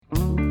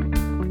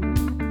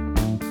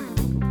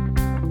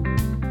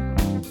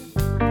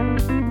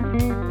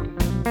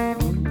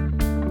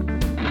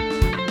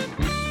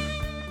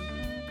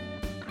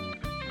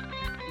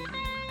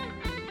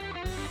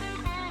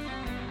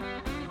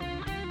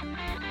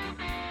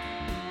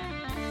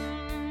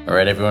All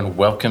right, everyone,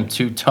 welcome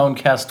to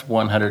Tonecast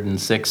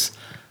 106.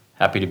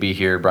 Happy to be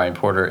here, Brian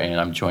Porter,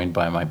 and I'm joined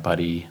by my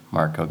buddy,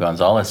 Marco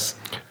Gonzalez.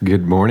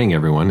 Good morning,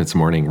 everyone. It's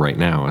morning right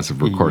now as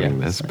of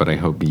recording this, but I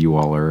hope you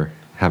all are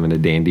having a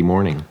dandy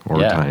morning or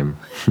time.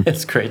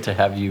 It's great to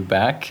have you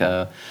back.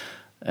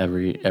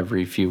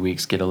 Every few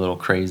weeks get a little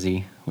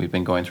crazy. We've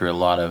been going through a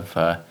lot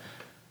of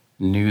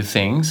new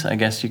things, I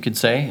guess you could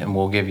say, and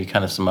we'll give you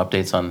kind of some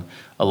updates on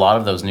a lot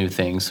of those new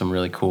things, some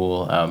really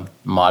cool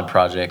mod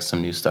projects,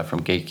 some new stuff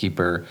from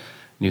Gatekeeper,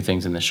 new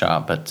things in the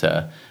shop, but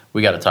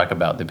we got to talk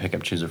about the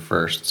pickup chooser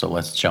first, so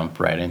let's jump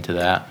right into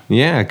that.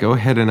 Yeah, go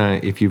ahead and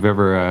if you've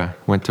ever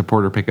went to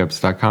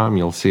porterpickups.com,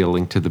 you'll see a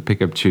link to the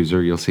pickup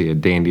chooser. You'll see a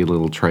dandy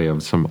little tray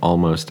of some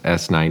almost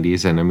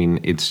S90s, and I mean,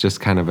 it's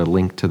just kind of a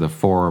link to the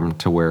forum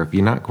to where if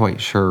you're not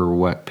quite sure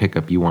what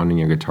pickup you want in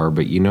your guitar,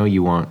 but you know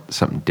you want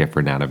something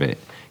different out of it,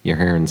 you're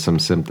hearing some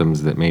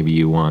symptoms that maybe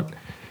you want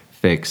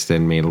fixed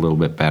and made a little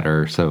bit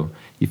better. So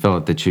you fill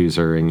out the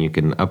chooser and you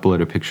can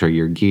upload a picture of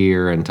your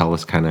gear and tell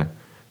us kind of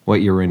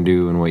what you're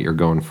into and what you're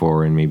going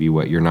for and maybe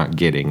what you're not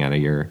getting out of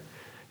your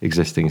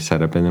existing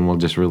setup. And then we'll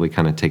just really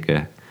kind of take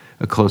a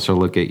closer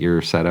look at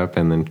your setup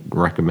and then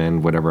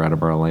recommend whatever out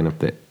of our lineup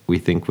that we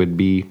think would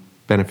be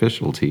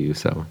beneficial to you.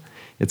 So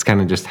it's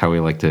kind of just how we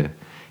like to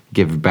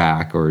give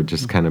back or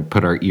just kind of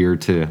put our ear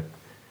to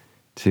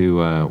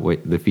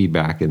the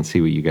feedback and see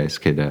what you guys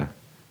could,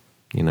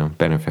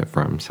 benefit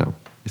from. So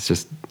it's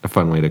just a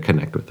fun way to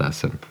connect with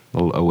us and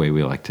a way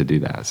we like to do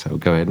that. So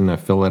go ahead and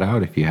fill it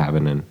out if you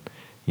haven't, and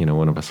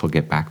one of us will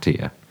get back to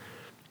you.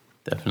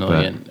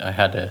 Definitely. And I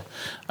had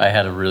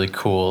a really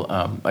cool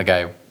a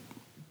guy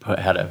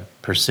had a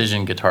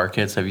precision guitar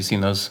kits. Have you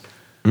seen those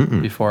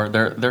before?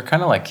 They're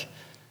kind of like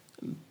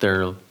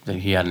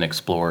he had an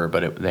Explorer,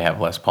 but they have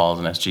Les Pauls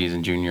and SGs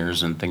and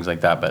Juniors and things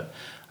like that. But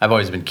I've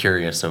always been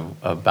curious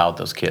about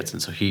those kits, and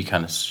so he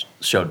kind of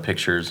showed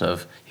pictures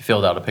of. He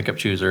filled out a pickup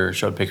chooser,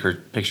 showed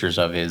pictures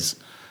of his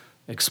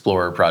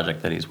Explorer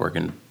project that he's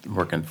working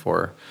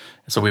for.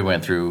 So we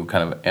went through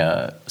kind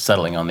of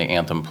settling on the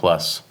Anthem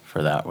Plus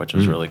for that, which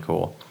was really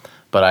cool.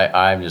 But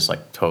I'm just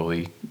like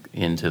totally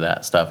into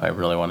that stuff. I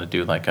really want to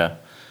do like a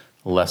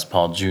Les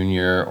Paul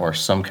Junior or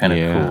some kind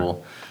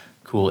of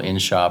cool in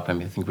shop. I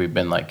mean, I think we've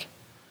been like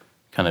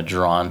kind of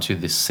drawn to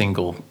this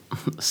single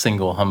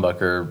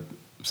humbucker,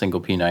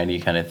 single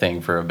P90 kind of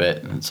thing for a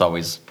bit, and it's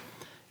always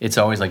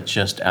like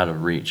just out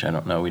of reach. I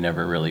don't know. We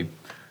never really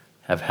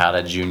have had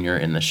a Junior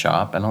in the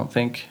shop, I don't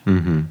think,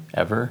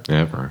 ever.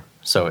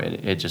 So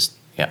it just,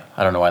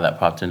 I don't know why that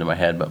popped into my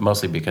head, but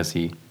mostly because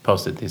he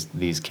posted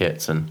these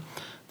kits, and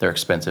they're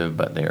expensive,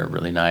 but they're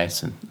really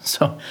nice. And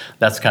so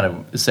that's kind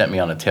of sent me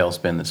on a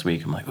tailspin this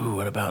week. I'm like, ooh,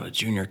 what about a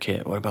Junior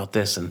kit? What about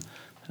this? And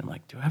I'm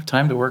like, do I have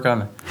time to work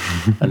on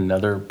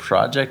another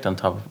project on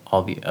top of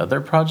all the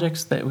other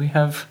projects that we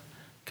have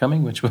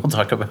coming, which we'll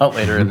talk about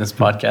later in this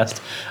podcast?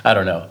 I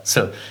don't know.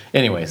 So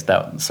anyways,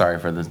 sorry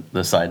for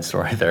the side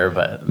story there,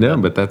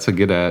 but that's a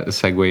good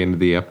segue into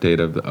the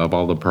update of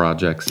all the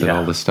projects and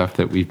all the stuff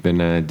that we've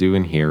been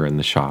doing here in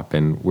the shop.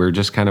 And we're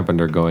just kind of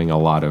undergoing a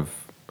lot of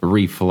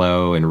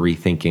reflow and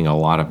rethinking a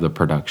lot of the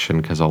production,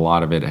 because a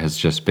lot of it has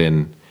just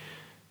been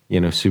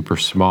super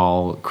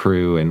small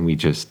crew, and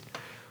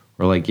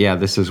we're like,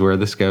 this is where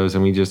this goes,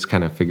 and we just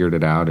kind of figured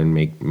it out and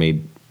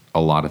made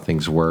a lot of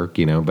things work,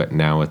 but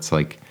now it's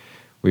like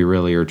we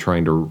really are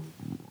trying to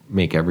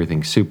make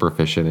everything super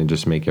efficient and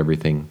just make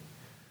everything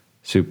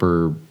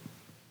super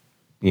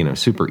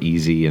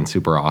easy and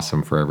super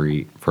awesome for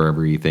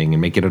everything,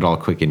 and making it all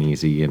quick and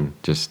easy and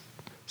just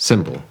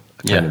simple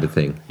kind of a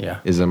thing. Yeah.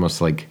 Is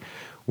almost like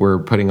we're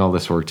putting all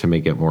this work to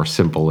make it more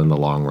simple in the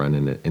long run,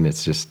 and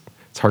it's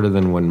harder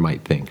than one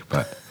might think,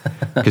 but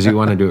because you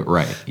want to do it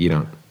right. You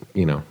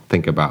don't,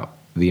 think about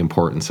the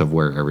importance of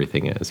where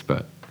everything is,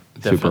 but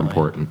Definitely. Super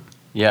important.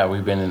 Yeah,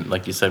 we've been in,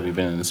 like you said,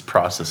 this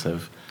process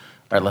of,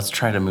 all right, let's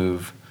try to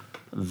move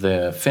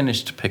the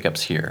finished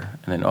pickups here,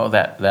 and then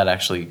that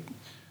actually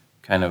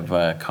kind of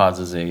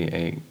causes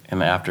an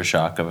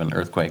aftershock of an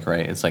earthquake,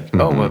 right? It's like,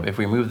 well, if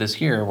we move this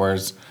here,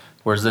 where's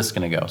this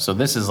going to go? So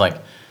this is like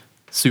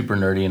super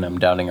nerdy, and I'm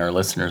doubting our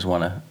listeners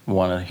want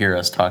to hear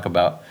us talk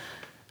about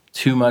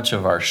too much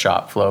of our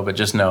shop flow, but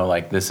just know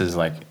like this is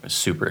like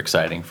super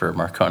exciting for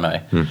Marco and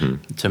I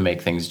to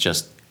make things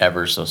just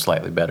ever so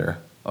slightly better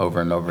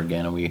over and over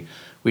again. And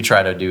we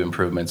try to do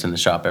improvements in the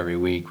shop every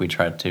week. We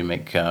try to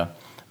make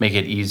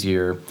it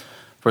easier.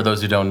 For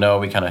those who don't know,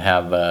 we kind of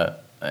have a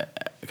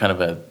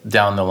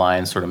down the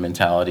line sort of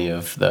mentality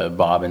of the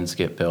bobbins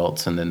get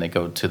built and then they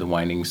go to the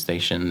winding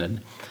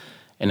station,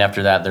 and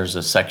after that there's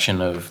a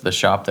section of the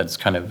shop that's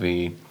kind of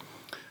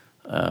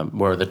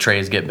where the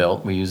trays get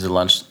built. We use the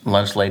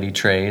lunch lady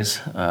trays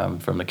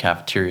from the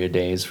cafeteria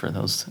days for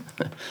those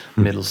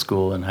middle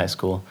school and high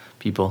school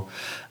people.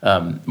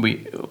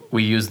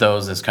 We use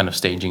those as kind of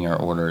staging our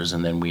orders,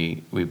 and then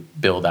we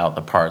build out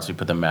the parts. We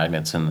put the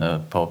magnets in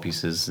the pull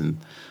pieces and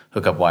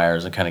hook up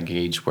wires and kind of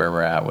gauge where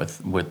we're at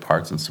with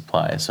parts and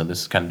supplies. So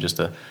this is kind of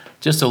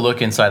just a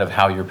look inside of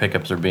how your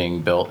pickups are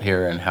being built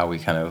here and how we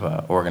kind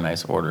of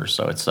organize orders.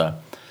 So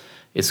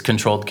it's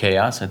controlled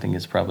chaos. I think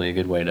is probably a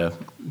good way to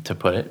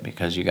put it,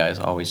 because you guys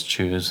always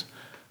choose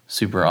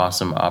super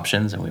awesome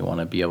options, and we want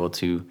to be able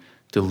to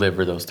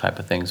deliver those type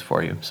of things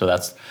for you. So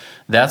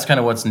that's kind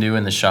of what's new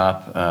in the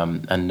shop.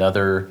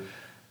 Another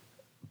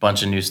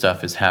bunch of new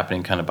stuff is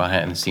happening kind of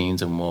behind the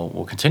scenes, and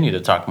we'll continue to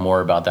talk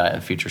more about that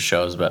in future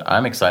shows. But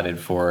I'm excited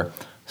for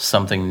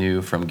something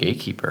new from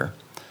Gatekeeper.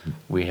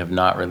 We have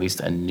not released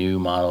a new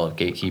model of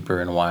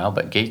Gatekeeper in a while,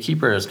 but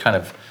Gatekeeper is kind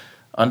of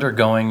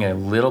undergoing a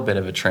little bit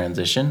of a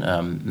transition.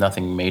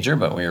 Nothing major,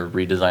 but we're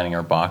redesigning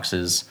our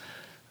boxes.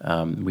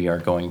 We are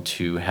going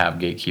to have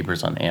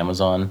Gatekeepers on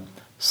Amazon.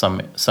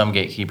 Some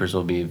Gatekeepers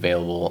will be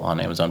available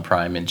on Amazon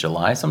Prime in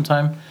July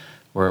sometime.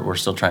 We're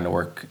still trying to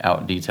work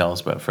out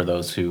details, but for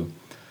those who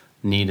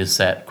need a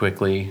set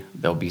quickly,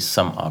 there'll be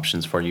some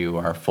options for you.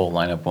 Our full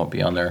lineup won't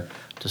be on there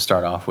to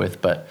start off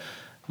with, but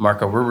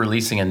Marco, we're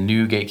releasing a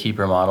new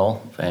Gatekeeper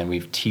model, and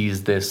we've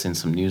teased this in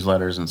some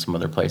newsletters and some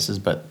other places,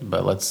 but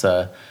let's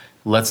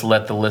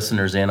let the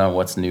listeners in on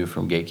what's new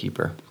from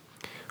Gatekeeper.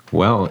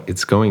 Well,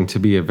 it's going to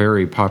be a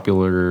very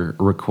popular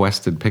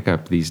requested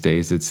pickup these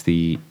days. It's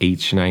the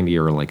H90,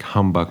 or like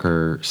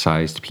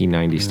humbucker-sized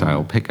P90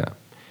 style pickup.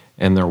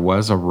 And there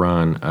was a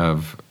run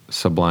of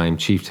Sublime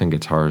Chieftain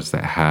guitars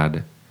that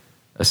had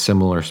a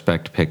similar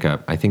spec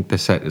pickup. I think the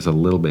set is a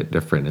little bit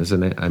different,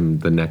 isn't it?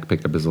 The neck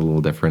pickup is a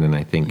little different, and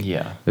I think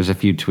there's a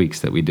few tweaks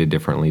that we did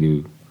differently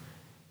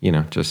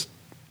to, just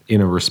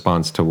in a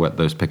response to what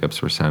those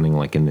pickups were sounding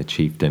like in the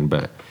Chieftain.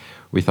 But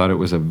we thought it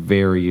was a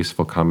very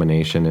useful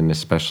combination, and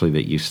especially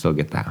that you still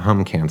get that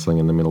hum canceling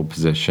in the middle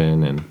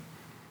position. And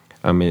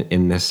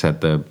in this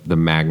set, the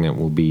magnet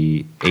will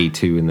be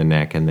A2 in the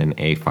neck and then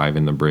A5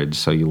 in the bridge,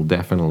 so you'll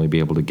definitely be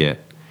able to get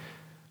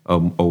a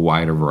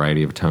wider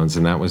variety of tones.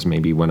 And that was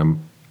maybe one of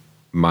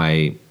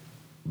my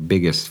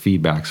biggest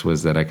feedbacks,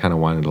 was that I kind of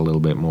wanted a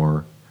little bit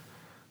more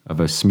of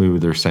a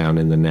smoother sound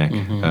in the neck,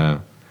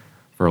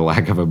 for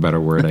lack of a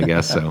better word, I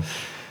guess. So,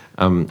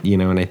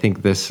 and I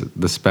think the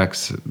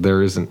specs,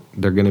 they're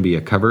going to be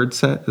a covered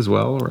set as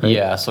well, right?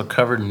 Yeah, so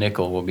covered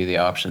nickel will be the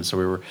option. So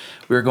we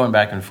were going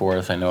back and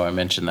forth. I know I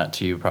mentioned that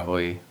to you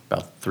probably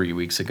about 3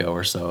 weeks ago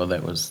or so.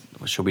 That was,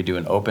 should we do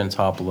an open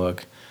top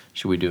look?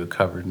 Should we do a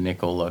covered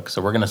nickel look?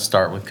 So we're going to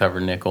start with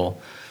covered nickel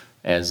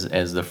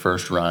as the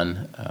first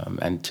run,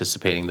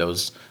 anticipating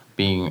those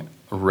being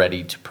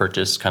ready to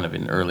purchase kind of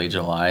in early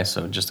July.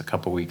 So just a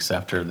couple weeks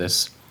after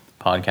this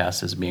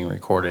podcast is being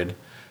recorded,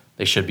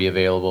 they should be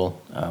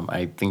available.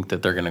 I think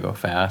that they're going to go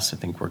fast. I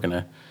think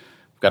we've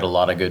got a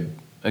lot of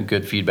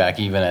good feedback,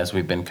 even as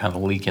we've been kind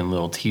of leaking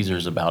little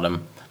teasers about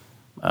them.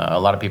 A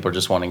lot of people are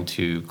just wanting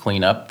to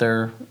clean up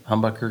their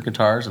humbucker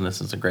guitars, and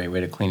this is a great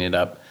way to clean it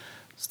up,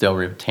 still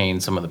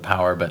retain some of the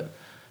power. But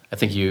I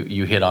think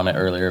you hit on it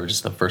earlier,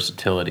 just the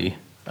versatility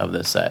of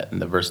this set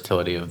and the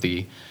versatility of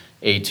the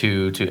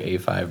A2 to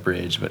A5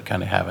 bridge, but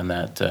kind of having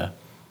that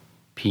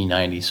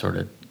P90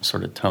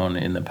 sort of tone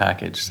in the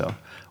package. So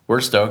we're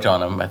stoked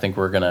on them. I think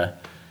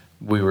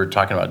we were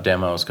talking about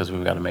demos, because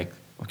we've got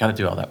to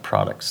do all that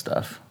product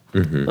stuff,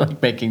 like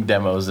making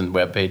demos and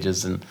web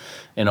pages and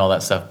all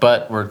that stuff.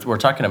 But we're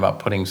talking about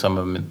putting some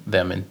of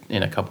them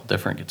in a couple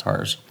different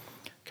guitars,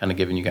 kind of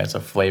giving you guys a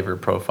flavor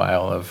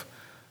profile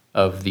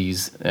of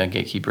these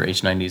Gatekeeper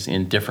H90s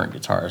in different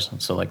guitars.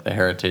 So like the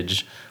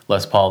Heritage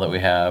Les Paul that we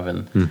have,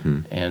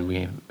 and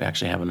we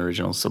actually have an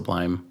original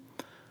Sublime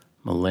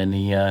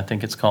Millennia, I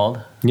think it's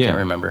called. Yeah. Can't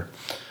remember.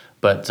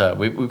 But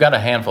we've got a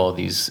handful of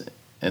these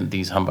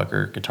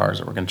humbucker guitars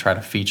that we're going to try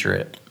to feature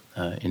it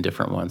in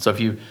different ones. So if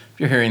you're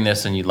hearing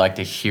this and you'd like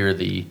to hear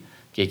the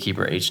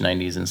Gatekeeper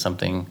H90s in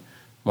something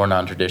more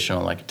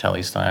non-traditional, like a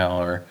Tele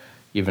style or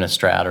even a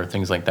Strat or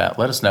things like that,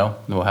 let us know.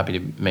 We're happy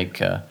to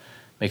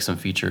make some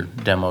feature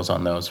demos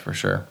on those for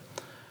sure.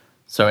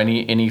 So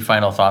any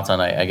final thoughts on,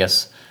 I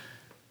guess,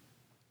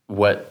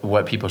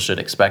 what people should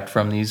expect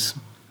from these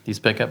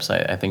pickups?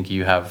 I think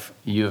you have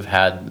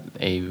had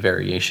a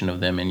variation of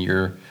them in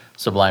your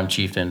Sublime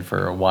Chieftain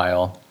for a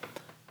while.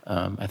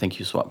 I think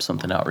you swapped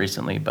something out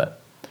recently, but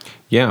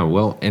yeah,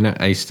 well, and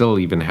I still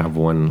even have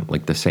one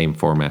like the same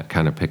format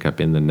kind of pickup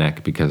in the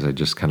neck, because I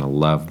just kind of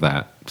love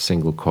that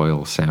single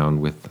coil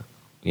sound with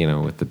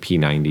the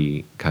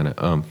P90 kind of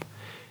umph,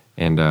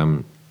 and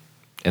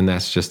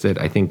that's just it.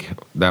 I think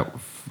that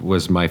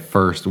was my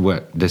first,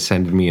 what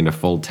descended me into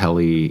full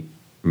Tele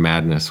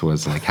madness,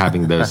 was like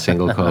having those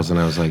single coils, and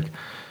I was like,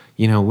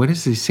 what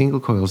is these single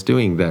coils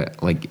doing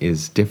that like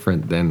is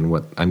different than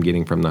what I'm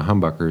getting from the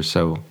humbuckers?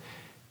 So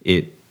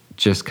it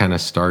just kind of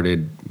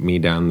started me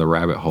down the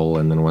rabbit hole,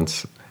 and then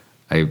once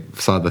I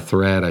saw the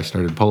thread, I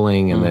started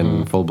pulling, and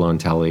then full-blown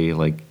Tele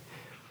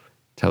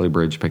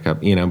bridge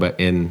pickup,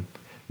 but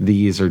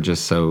these are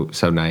just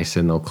so nice,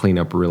 and they'll clean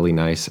up really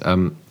nice.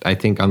 I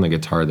think on the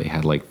guitar they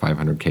had like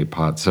 500K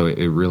pots, so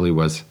it really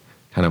was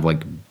kind of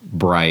like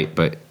bright,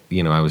 but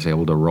I was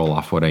able to roll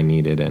off what I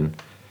needed, and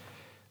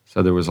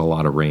so there was a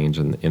lot of range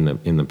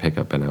in the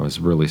pickup, and I was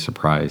really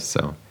surprised.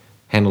 So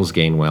handles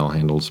gain well,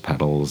 handles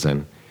pedals,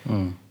 and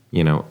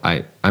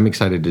I'm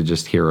excited to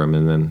just hear them,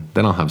 and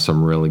then I'll have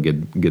some really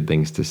good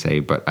things to say.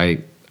 But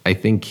I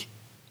think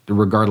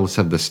regardless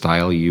of the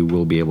style, you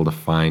will be able to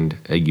find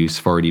a use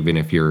for it, even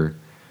if you're,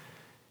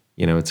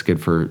 it's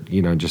good for,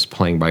 just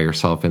playing by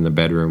yourself in the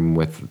bedroom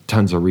with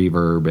tons of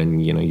reverb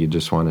and, you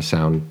just want to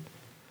sound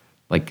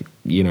like,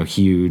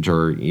 huge,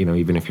 or,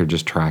 even if you're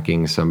just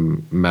tracking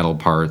some metal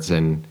parts,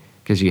 and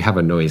because you have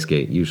a noise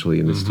gate usually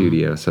in the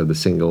studio, so the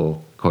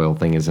single coil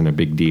thing isn't a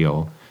big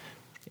deal.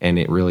 And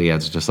it really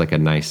adds just like a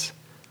nice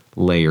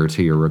layer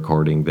to your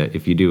recording that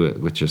if you do it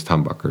with just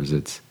humbuckers,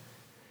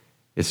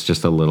 it's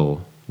just a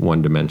little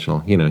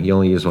one-dimensional. You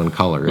only use one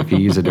color. If you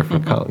use a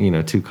different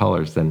color, two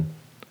colors, then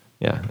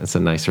yeah, it's a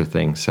nicer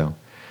thing. So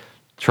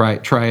try a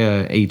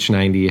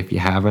H90 if you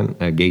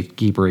haven't, a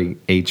Gatekeeper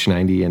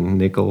H90 in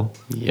nickel.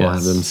 Yes. We'll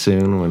have them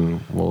soon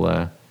when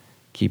we'll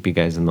keep you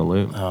guys in the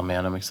loop. Oh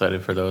man, I'm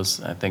excited for those.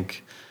 I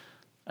think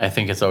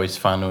it's always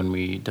fun when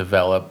we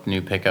develop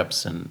new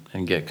pickups and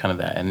get kind of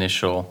that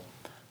initial.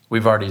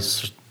 We've already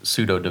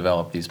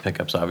pseudo-developed these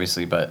pickups,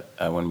 obviously, but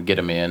when we get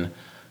them in,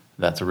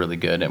 that's a really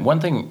good. And one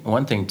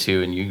thing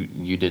too, and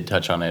you did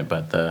touch on it,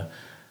 but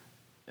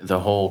the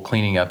whole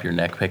cleaning up your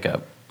neck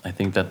pickup. I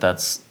think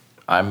that's.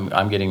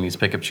 I'm getting these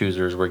pickup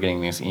choosers. We're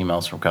getting these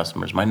emails from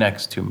customers. My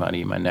neck's too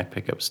muddy. My neck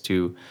pickup's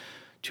too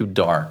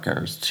dark,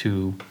 or it's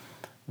too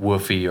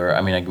woofy,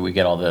 or we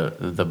get all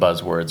the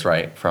buzzwords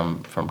right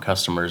from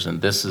customers,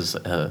 and this is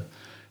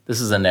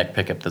a neck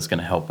pickup that's going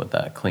to help with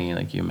that clean,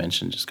 like you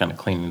mentioned, just kind of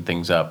cleaning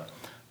things up,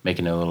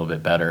 making it a little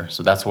bit better.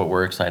 So that's what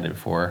we're excited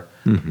for.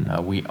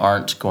 We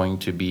aren't going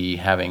to be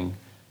having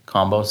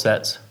combo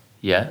sets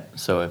yet,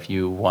 so if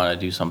you want to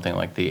do something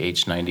like the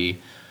H90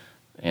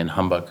 and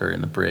humbucker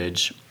in the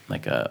bridge,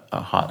 like a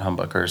hot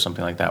humbucker or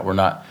something like that, we're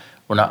not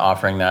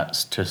offering that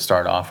to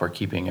start off. We're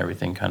keeping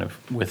everything kind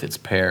of with its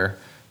pair,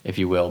 if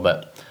you will,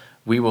 but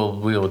we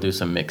will do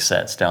some mixed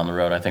sets down the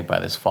road. I think by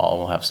this fall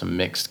we'll have some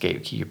mixed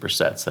Gatekeeper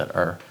sets that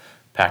are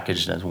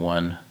packaged as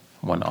one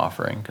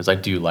offering, because I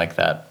do like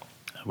that.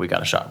 We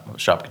got a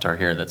shop guitar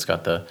here that's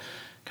got the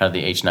kind of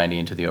the H90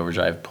 into the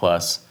overdrive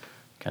plus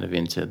kind of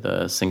into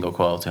the single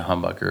coil to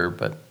humbucker,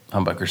 but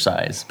humbucker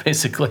size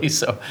basically.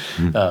 So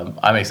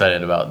I'm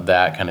excited about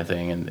that kind of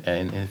thing in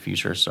the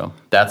future. So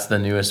that's the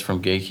newest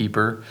from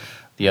Gatekeeper.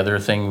 The other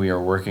thing we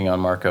are working on,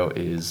 Marco,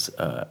 is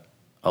a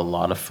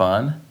lot of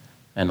fun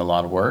and a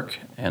lot of work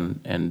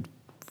and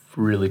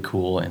really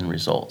cool end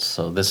results.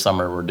 So this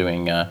summer we're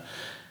doing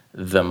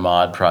the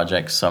mod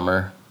project,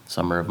 summer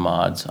of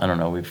mods. I don't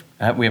know, we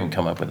haven't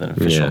come up with an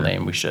official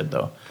name. We should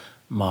though.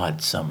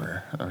 Mod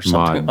summer or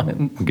something.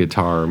 Mod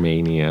Guitar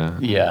Mania.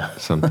 Yeah.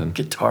 Something.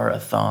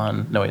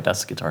 Guitar-a-thon. No wait,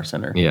 that's the Guitar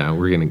Center. Yeah,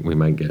 we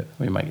might get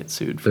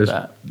sued for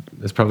that.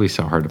 It's probably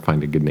so hard to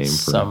find a good name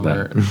for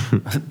Summer,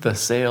 that. the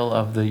sale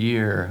of the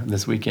year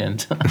this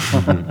weekend.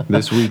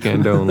 This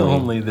weekend only.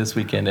 Only this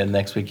weekend, and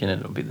next weekend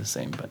it'll be the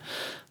same. But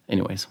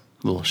anyways,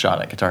 a little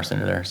shot at Guitar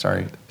Center there.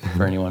 Sorry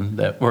for anyone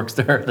that works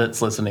there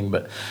that's listening,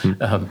 but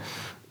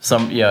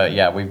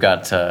we've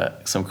got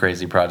some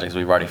crazy projects.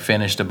 We've already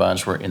finished a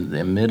bunch. We're in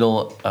the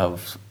middle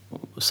of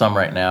some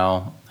right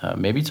now.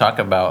 Maybe talk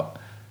about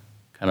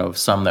kind of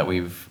some that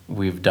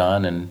we've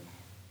done, and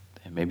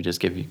maybe just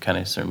give you kind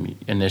of some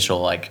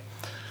initial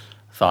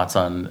thoughts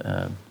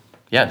on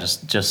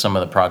just some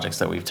of the projects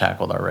that we've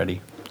tackled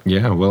already.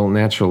 Yeah, well,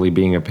 naturally,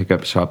 being a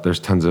pickup shop, there's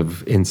tons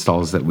of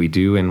installs that we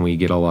do, and we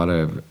get a lot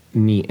of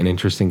neat and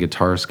interesting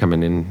guitars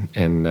coming in,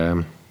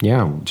 and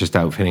just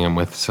outfitting them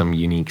with some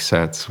unique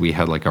sets. We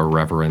had like a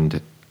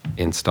Reverend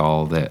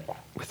install that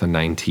with a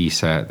 9T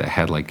set that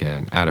had like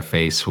an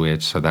out-of-phase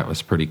switch, so that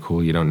was pretty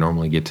cool. You don't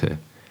normally get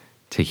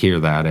to hear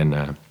that,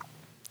 and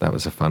that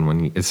was a fun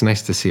one. It's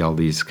nice to see all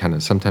these kind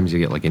of, sometimes you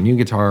get like a new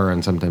guitar,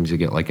 and sometimes you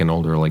get like an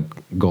older like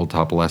gold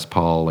top Les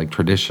Paul, like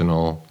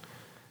traditional,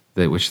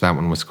 which that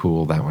one was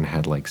cool. That one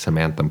had like some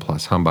Anthem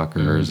Plus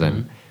humbuckers,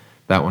 and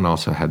that one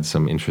also had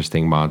some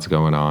interesting mods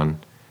going on.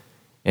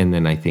 And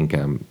then I think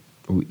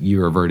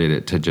you reverted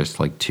it to just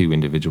like 2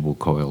 individual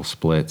coil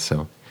splits.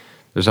 So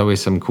there's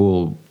always some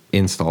cool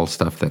install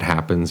stuff that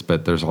happens,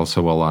 but there's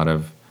also a lot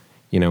of,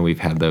 we've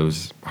had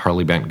those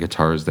Harley Bent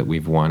guitars that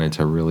we've wanted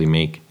to really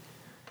make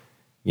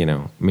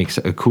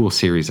a cool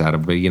series out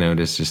of, but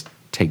it's just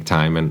take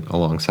time and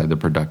alongside the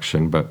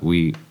production. But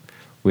we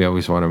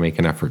always want to make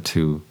an effort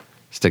to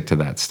stick to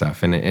that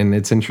stuff, and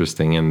it's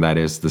interesting, and that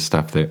is the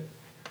stuff that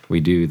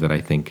we do that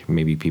I think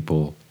maybe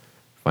people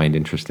find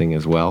interesting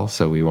as well.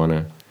 So we want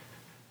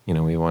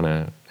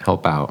to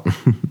help out.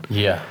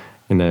 Yeah.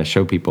 And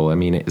show people. I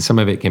mean, some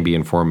of it can be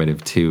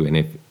informative too,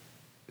 and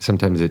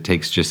sometimes it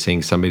takes just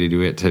seeing somebody do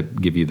it to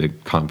give you the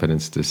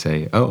confidence to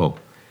say, oh,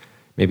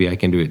 maybe I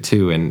can do it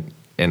too,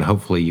 and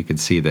hopefully you could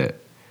see that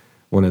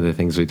one of the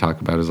things we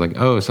talk about is like,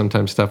 oh,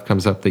 sometimes stuff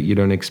comes up that you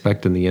don't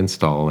expect in the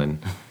install,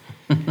 and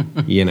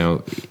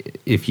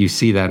if you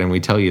see that and we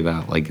tell you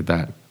that, like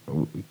that,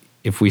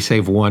 if we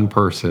save one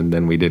person,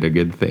 then we did a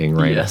good thing,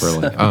 right? Yes. If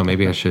we're like, oh,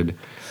 maybe I should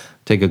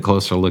take a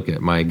closer look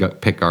at my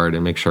pick art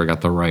and make sure I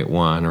got the right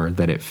one, or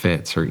that it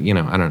fits, or,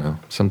 I don't know,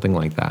 something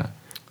like that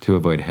to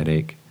avoid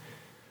headache.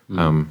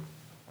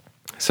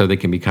 So they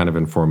can be kind of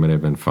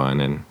informative and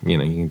fun, and, you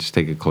can just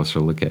take a closer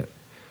look at,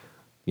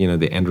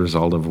 the end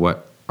result of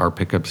what our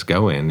pickups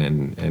go in,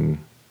 and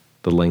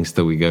the lengths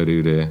that we go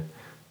to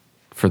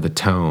for the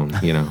tone,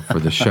 for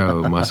the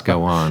show must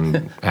go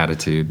on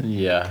attitude.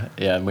 Yeah,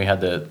 and we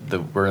had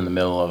we're in the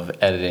middle of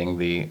editing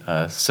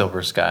the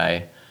Silver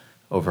Sky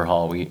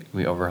overhaul.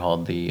 We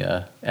overhauled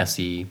the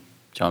SE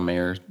John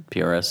Mayer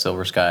PRS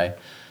Silver Sky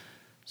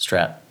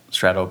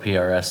Strato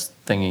PRS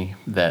thingy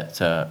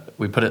that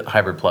we put a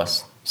Hybrid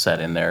Plus set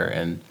in there,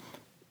 and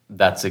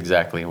that's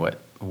exactly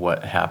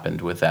what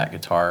happened with that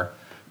guitar.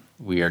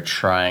 We are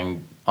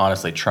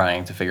honestly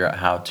trying to figure out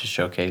how to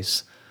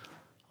showcase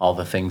all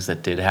the things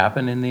that did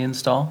happen in the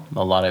install.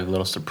 A lot of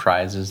little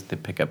surprises. The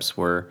pickups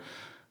were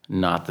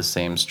not the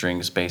same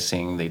string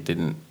spacing.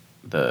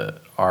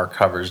 Our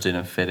covers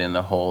didn't fit in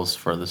the holes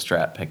for the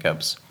Strat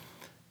pickups,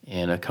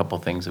 and a couple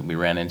things that we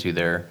ran into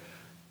there.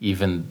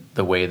 Even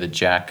the way the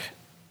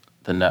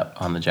nut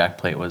on the jack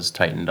plate was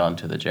tightened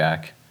onto the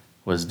jack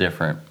was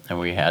different, and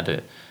we had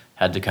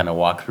to kind of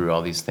walk through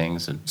all these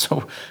things. And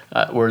so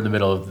we're in the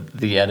middle of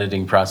the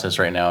editing process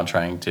right now, and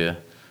trying to,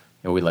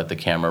 we let the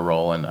camera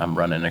roll, and I'm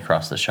running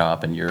across the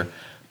shop, and you're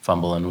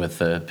fumbling with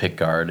the pick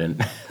guard,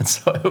 and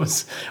so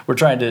we're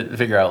trying to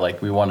figure out,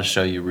 like, we want to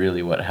show you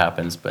really what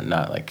happens, but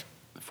not like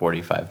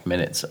 45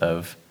 minutes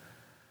of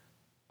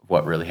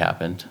what really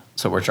happened.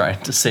 So we're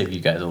trying to save you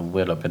guys a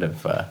little bit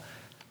of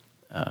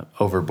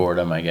over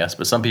boredom, I guess.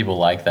 But some people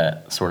like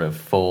that sort of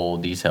full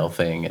detail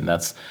thing, and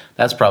that's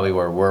probably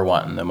where we're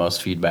wanting the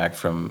most feedback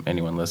from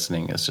anyone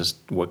listening, is just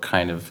what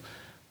kind of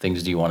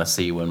things do you want to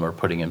see when we're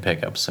putting in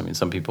pickups. I mean,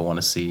 some people want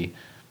to see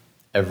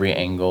every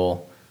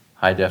angle,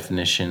 high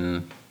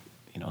definition,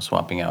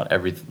 swapping out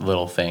every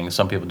little thing.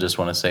 Some people just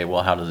want to say,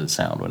 well, how does it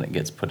sound when it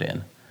gets put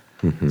in?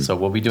 Mm-hmm. So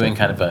we'll be doing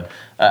kind of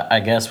I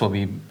guess we'll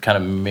be kind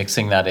of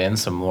mixing that in,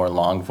 some more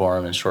long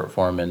form and short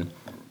form, and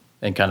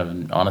kind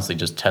of honestly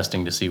just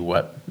testing to see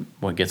what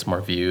gets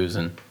more views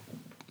and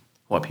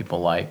what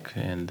people like.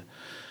 And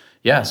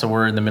yeah, so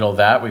we're in the middle of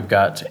that. We've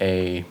got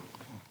a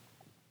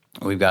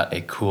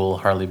cool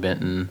Harley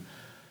Benton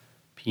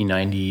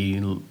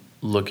P90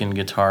 looking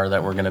guitar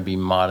that we're going to be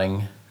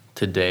modding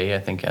today. I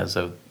think as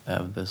of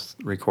this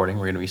recording,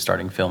 we're going to be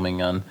starting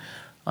filming on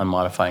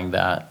modifying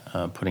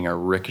that, putting our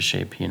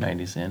Ricochet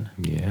P90s in,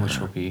 which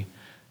will be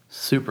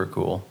super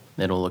cool.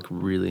 It'll look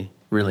really,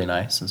 really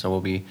nice. And so we'll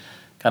be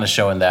kind of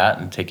showing that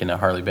and taking a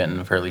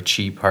fairly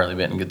cheap Harley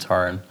Benton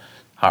guitar, and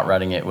hot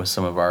rodding it with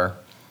some of our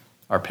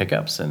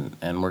pickups, and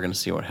we're going to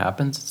see what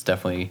happens. It's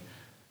definitely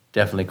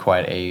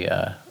quite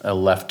a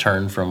left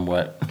turn from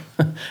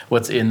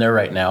what's in there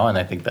right now, and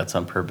I think that's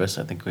on purpose.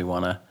 I think we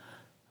want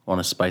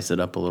to spice it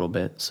up a little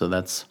bit. So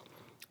that's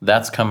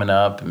coming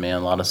up, man.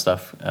 A lot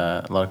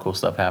of cool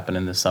stuff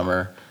happening this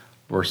summer.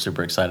 We're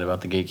super excited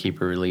about the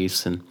Gatekeeper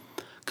release, and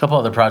a couple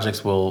other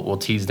projects we'll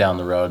tease down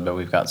the road, but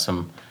we've got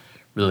some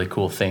really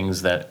cool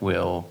things that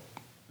will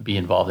be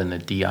involved in the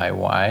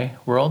DIY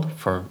world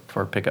for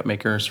pickup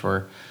makers,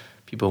 for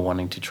people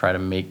wanting to try to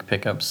make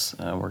pickups.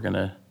 We're going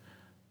to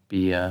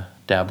be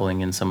dabbling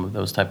in some of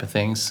those type of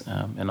things,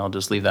 and I'll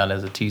just leave that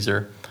as a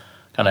teaser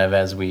kind of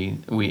as we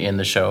end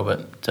the show.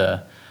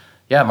 But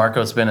yeah,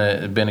 Marco, it's been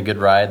a good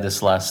ride.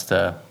 This last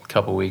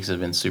couple weeks have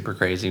been super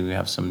crazy. We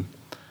have some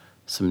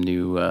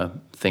new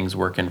things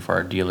working for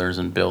our dealers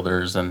and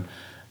builders,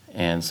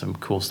 and some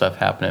cool stuff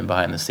happening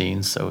behind the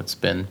scenes. So it's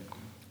been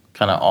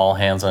kind of all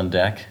hands on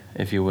deck,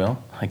 if you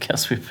will. I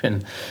guess we've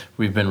been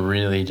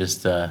really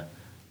just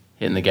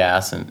hitting the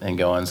gas and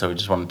going. So we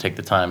just want to take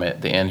the time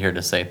at the end here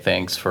to say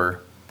thanks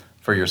for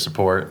your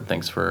support.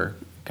 Thanks for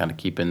kind of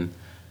keeping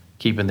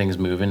things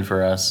moving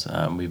for us.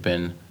 We've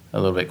been a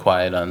little bit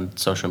quiet on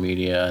social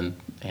media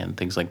and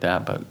things like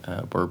that, but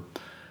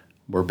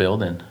we're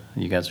building.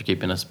 You guys are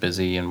keeping us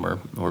busy, and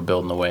we're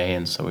building away,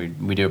 and so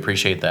we do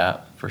appreciate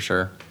that for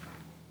sure.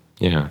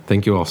 Yeah,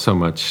 thank you all so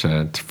much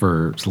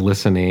for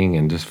listening,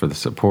 and just for the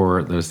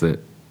support. Those that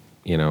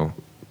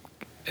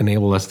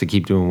enable us to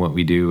keep doing what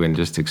we do, and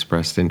just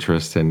expressed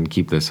interest and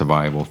keep this a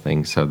viable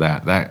thing. So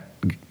that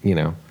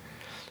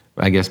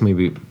I guess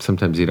maybe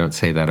sometimes you don't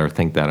say that or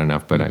think that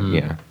enough, but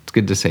yeah, it's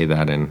good to say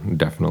that, and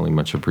definitely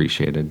much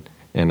appreciated.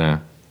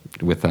 And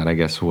with that, I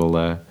guess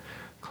we'll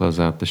close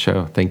out the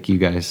show. Thank you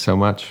guys so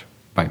much.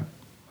 Bye.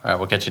 All right,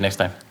 we'll catch you next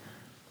time.